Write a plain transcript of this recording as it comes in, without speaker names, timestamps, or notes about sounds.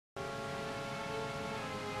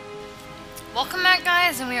Welcome back,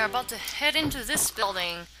 guys, and we are about to head into this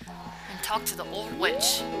building and talk to the old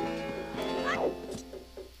witch.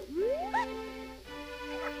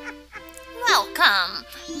 Welcome.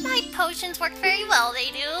 My potions work very well, they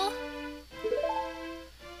do.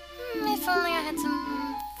 If only I had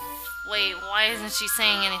some... Wait, why isn't she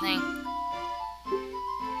saying anything?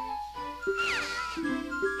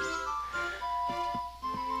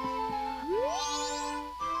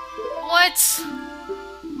 What?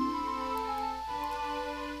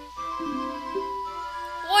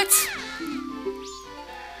 What?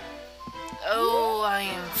 Oh, I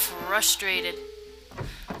am frustrated.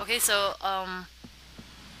 Okay, so,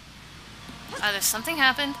 either something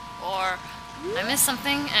happened, or I missed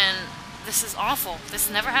something, and this is awful. This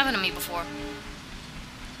never happened to me before.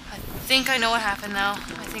 I think I know what happened now.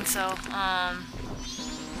 I think so.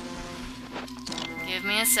 Give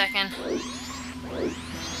me a second.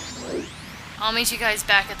 I'll meet you guys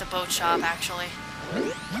back at the boat shop, actually.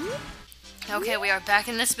 Okay, we are back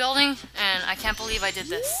in this building, and I can't believe I did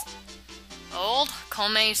this. Old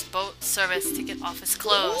Kome's boat service ticket office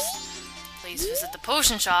closed. Please visit the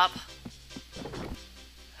potion shop.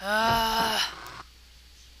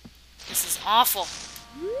 This is awful.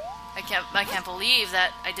 I can't believe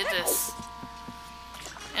that I did this.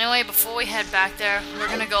 Anyway, before we head back there, we're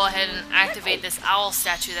gonna go ahead and activate this owl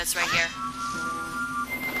statue that's right here.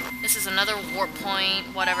 This is another warp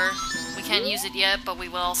point, whatever. We can't use it yet, but we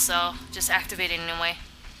will, so just activate it anyway.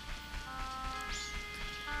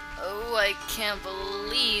 Oh, I can't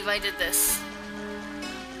believe I did this.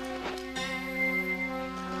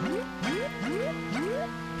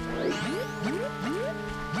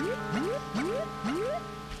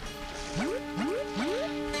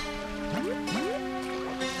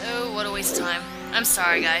 Oh, what a waste of time. I'm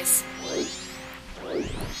sorry, guys.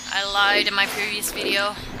 I lied in my previous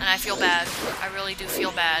video, and I feel bad. I really do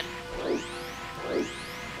feel bad.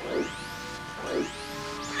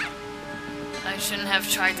 I shouldn't have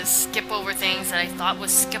tried to skip over things that I thought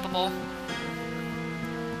was skippable.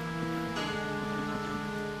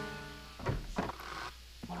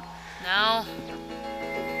 Now,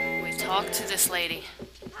 we talk to this lady.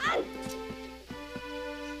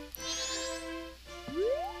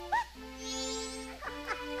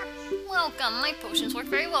 Welcome. My potions work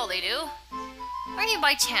very well, they do. Are you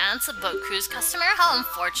by chance a boat cruise customer? How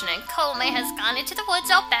unfortunate. Kome has gone into the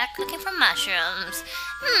woods out back looking for mushrooms.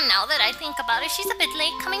 Now that I think about it, she's a bit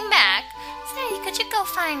late coming back. Say, could you go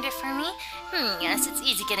find her for me? Yes, it's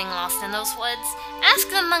easy getting lost in those woods. Ask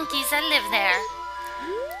the monkeys that live there.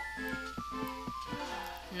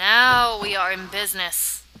 Now we are in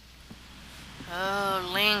business. Oh,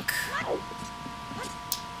 Link.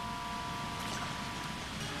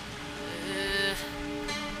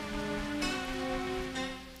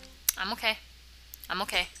 I'm okay. I'm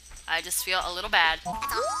okay. I just feel a little bad. That's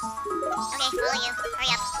all. Okay, follow you. Hurry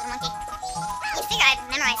up, little monkey. You'd figure I'd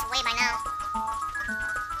memorized way by now.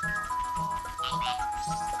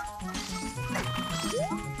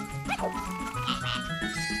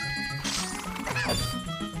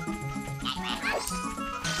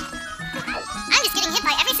 I'm just getting hit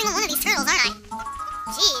by every single one of these turtles, aren't I?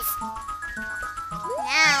 Jeez.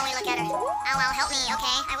 Now we look at her. Oh, well, help me,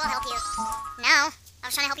 okay? I will help you. Now. I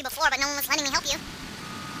was trying to help you before, but no one was letting me help you.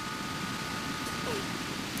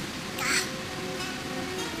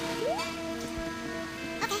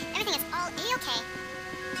 Okay, everything is all A-okay.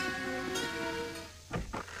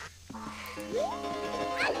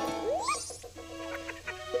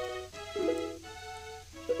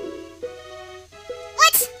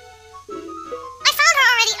 What? I found her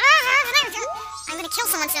already! I'm gonna kill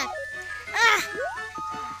someone soon.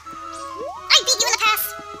 I beat you in the past!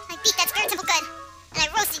 I beat that spirit temple good. And I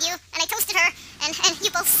roasted you, and I toasted her, and you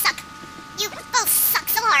both suck. You both suck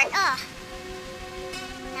so hard. Ugh.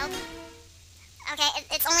 Nope. Okay,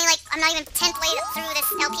 it's only like, I'm not even 10th way through this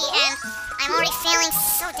LP, and I'm already failing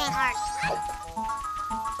so dang hard.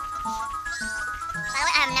 By the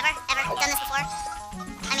way, I have never, ever done this before.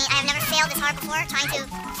 I mean, I have never failed this hard before, trying to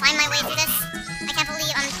find my way through this. I can't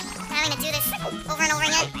believe I'm having to do this over and over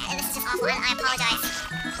again, and this is just awful, and I apologize.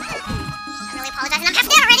 I really apologize, and I'm half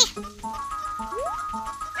dead already!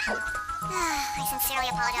 I sincerely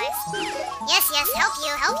apologize. Yes, help you.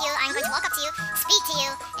 I'm going to walk up to you, speak to you,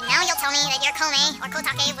 and now you'll tell me that you're Kome, or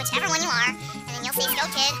Kotake, whichever one you are, and then you'll say Snow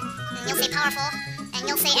Kid, and then you'll say Powerful, and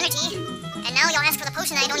you'll say Energy, and now you'll ask for the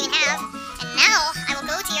potion that I don't even have, and now I will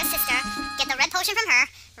go to your sister, get the red potion from her,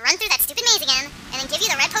 run through that stupid maze again, and then give you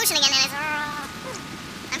the red potion again, and it's...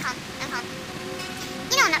 I'm calm.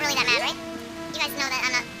 You know I'm not really that mad, right? You guys know that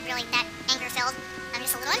I'm not really that anger-filled. I'm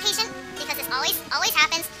just a little impatient, because this always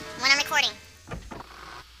happens when I'm recording.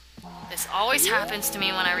 This always happens to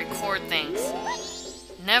me when I record things.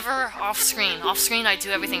 Never off screen. Off screen I do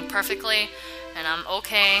everything perfectly, and I'm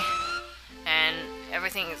okay, and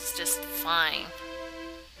everything is just fine.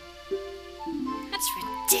 That's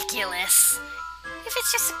ridiculous. If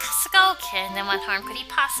it's just a skull kid, then what harm could he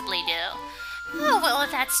possibly do? Oh, well, if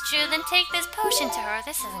that's true, then take this potion to her.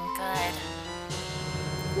 This isn't good.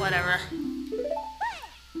 Whatever.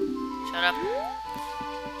 Shut up.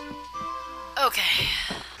 Okay.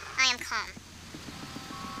 I am calm.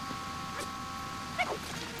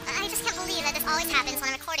 I just can't believe that this always happens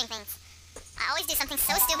when I'm recording things. I always do something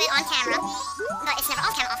so stupid on camera, but it's never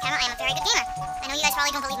off camera. Off camera, I am a very good gamer. I know you guys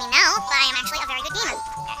probably don't believe me now, but I am actually a very good gamer.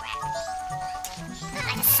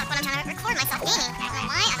 I just suck when I'm trying to record myself gaming. I don't know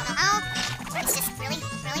why, I don't know how. It's just really,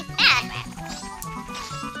 really bad.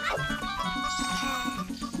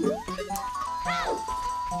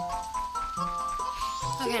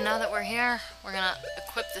 Okay, now that we're here, we're gonna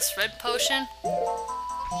equip this red potion.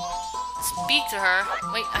 Speak to her.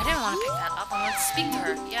 Wait, I didn't want to pick that up. I want to speak to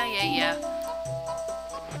her. Yeah.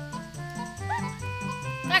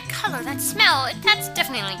 That color, that smell, that's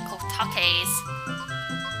definitely Kotake's.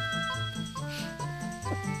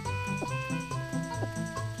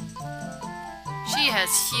 She has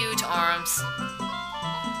huge arms.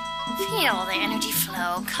 Feel the energy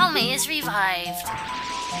flow. Kome is revived.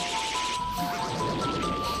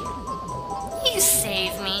 You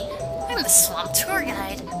saved me. I'm the swamp tour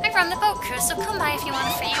guide. I run the boat cruise, so come by if you want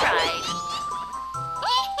a free ride.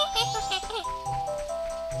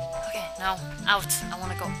 Okay, now, out. I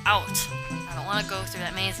want to go out. I don't want to go through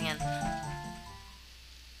that maze again.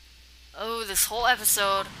 Oh, this whole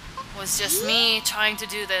episode was just me trying to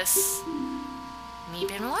do this. Me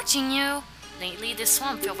been watching you. Lately, this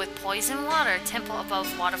swamp filled with poison water. Temple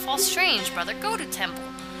above waterfall strange. Brother go to temple.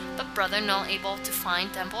 But brother no able to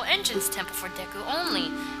find temple entrance. Temple for Deku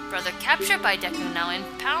only. Brother captured by Deku now in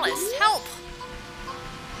palace. Help!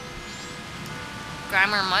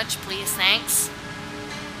 Grammar much, please, thanks.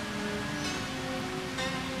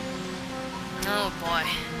 Oh boy.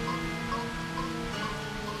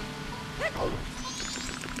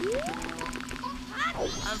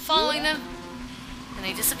 I'm following them, and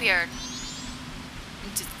they disappeared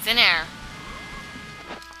into thin air.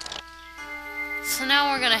 So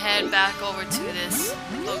now we're gonna head back over to this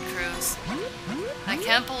boat cruise. I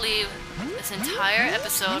can't believe this entire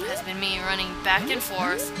episode has been me running back and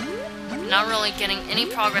forth, not really getting any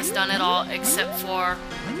progress done at all except for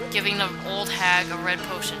giving the old hag a red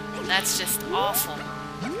potion. That's just awful.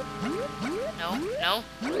 No.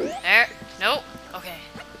 There. No. Okay.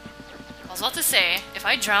 I was about to say, if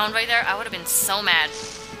I drowned right there, I would have been so mad.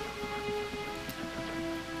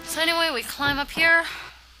 So anyway, we climb up here.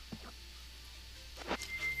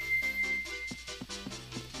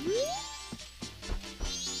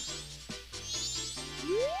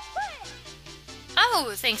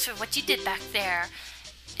 Oh, thanks for what you did back there.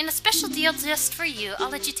 And a special deal just for you. I'll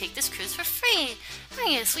let you take this cruise for free. Oh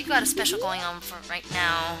yes, we got a special going on for right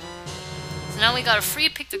now. So now we got a free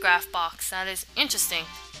pictograph box. That is interesting.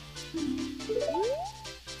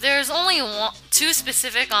 There's only two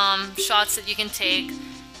specific shots that you can take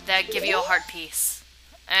that give you a heart piece,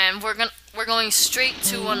 and we're going straight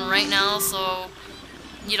to one right now, so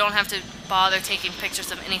you don't have to bother taking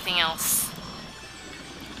pictures of anything else.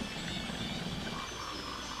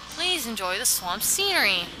 Please enjoy the swamp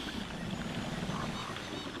scenery.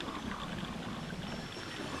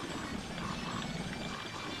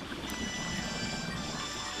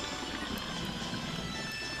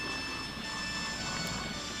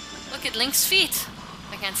 Look at Link's feet.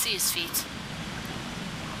 I can't see his feet.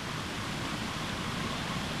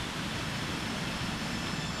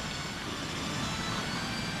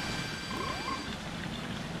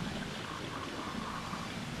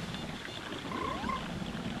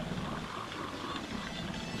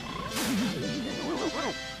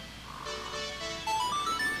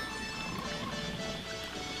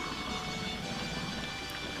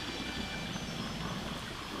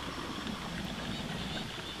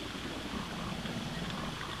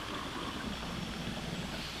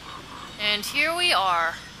 And here we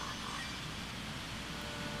are,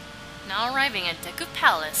 now arriving at Deku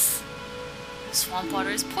Palace. The swamp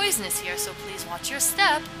water is poisonous here, so please watch your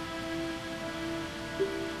step.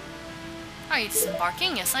 Are you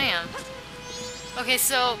disembarking? Yes, I am. Okay,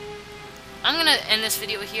 so I'm gonna end this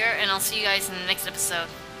video here, and I'll see you guys in the next episode.